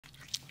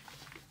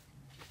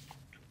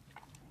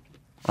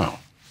Oh.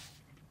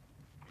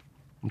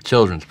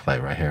 Children's play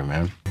right here,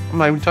 man. I'm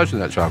not even touching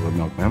that chocolate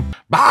milk, man.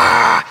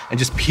 Bah! And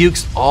just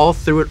pukes all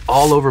through it,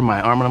 all over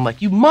my arm, and I'm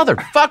like, you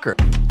motherfucker.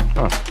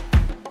 Huh.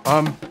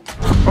 I'll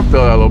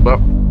feel that a little bit.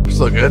 It's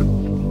look good.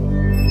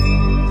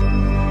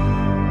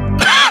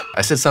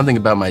 I said something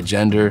about my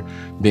gender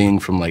being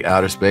from like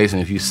outer space,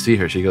 and if you see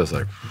her, she goes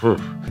like,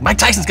 Mike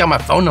Tyson's got my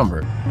phone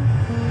number.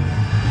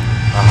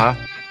 Uh-huh.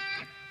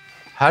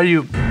 How do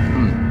you,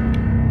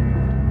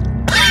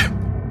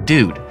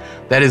 Dude,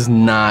 that is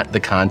not the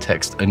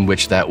context in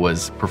which that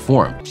was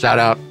performed. Shout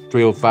out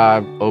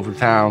 305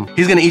 Overtown.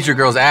 He's gonna eat your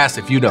girl's ass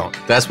if you don't.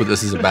 That's what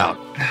this is about.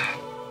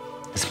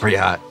 It's pretty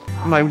hot.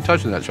 I'm not even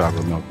touching that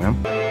chocolate milk, man.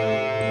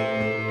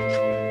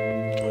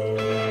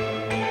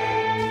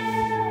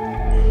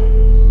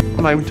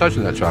 I'm not even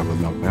touching that chocolate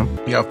milk, man.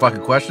 You got a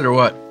fucking question or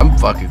what? I'm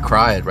fucking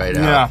crying right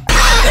now. Yeah.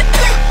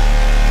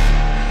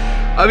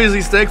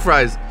 Obviously steak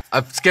fries.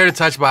 I'm scared to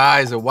touch my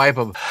eyes and wipe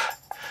them.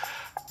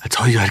 I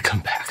told you I'd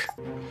come back.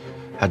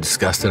 How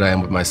disgusted I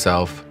am with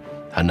myself.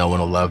 How no one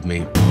will love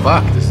me.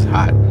 Fuck, this is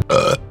hot.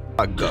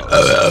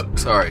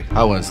 Sorry.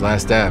 Hot ones,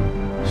 last dab.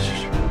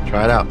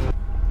 Try it out.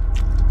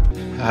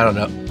 I don't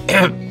know.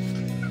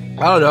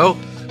 I don't know.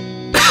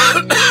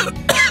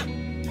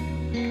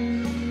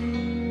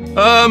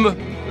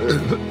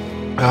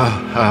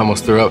 I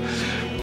almost threw up.